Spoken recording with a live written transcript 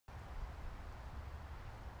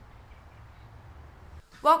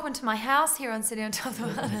Welcome to my house here on Sitting on Top of the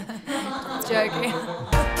World. Joking.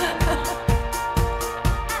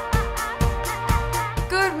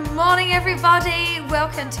 Good morning everybody.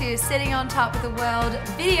 Welcome to Sitting on Top of the World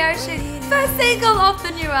video shoot. First single off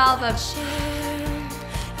the new album.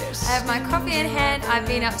 I have my coffee in hand. I've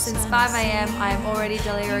been up since 5 AM. I am already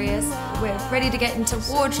delirious. We're ready to get into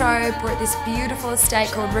wardrobe. We're at this beautiful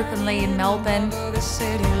estate called Ripponlea in Melbourne. We're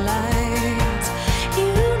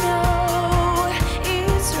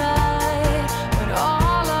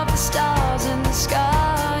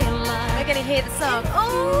gonna hear the song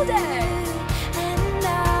all day.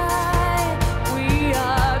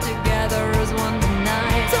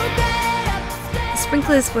 The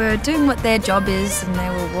sprinklers were doing what their job is and they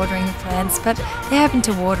were watering the plants, but they happened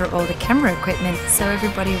to water all the camera equipment, so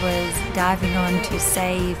everybody was diving on to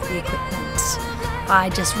save the equipment. I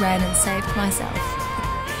just ran and saved myself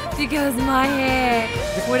because my hair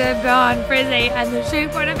would have gone frizzy and the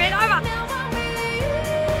shoot would have been over.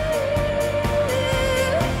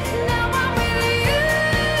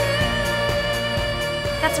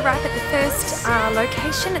 That's a wrap at the first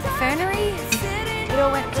location at the fernery. It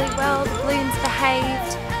all went really well, the balloons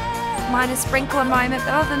behaved, minor sprinkler moment,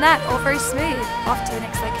 but other than that, all very smooth. Off to the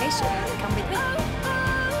next location. Come with me.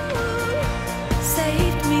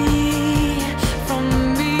 Saved me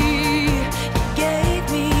from me, you gave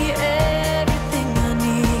me everything I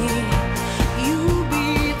need. You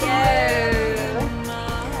be there.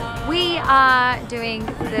 We are doing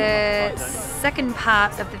the second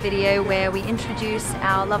part of the video where we introduce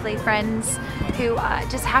our lovely friends who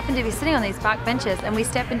just happen to be sitting on these park benches, and we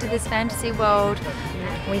step into this fantasy world.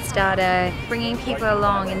 We start bringing people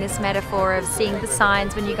along in this metaphor of seeing the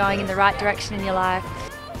signs when you're going in the right direction in your life.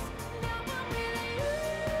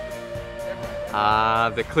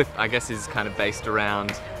 The clip, I guess, is kind of based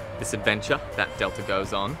around this adventure that Delta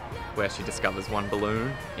goes on, where she discovers one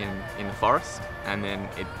balloon in the forest, and then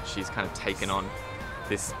she's kind of taken on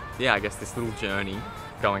this, I guess, this little journey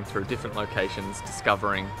going through different locations,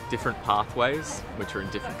 discovering different pathways which are in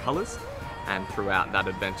different colours, and throughout that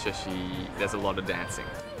adventure there's a lot of dancing.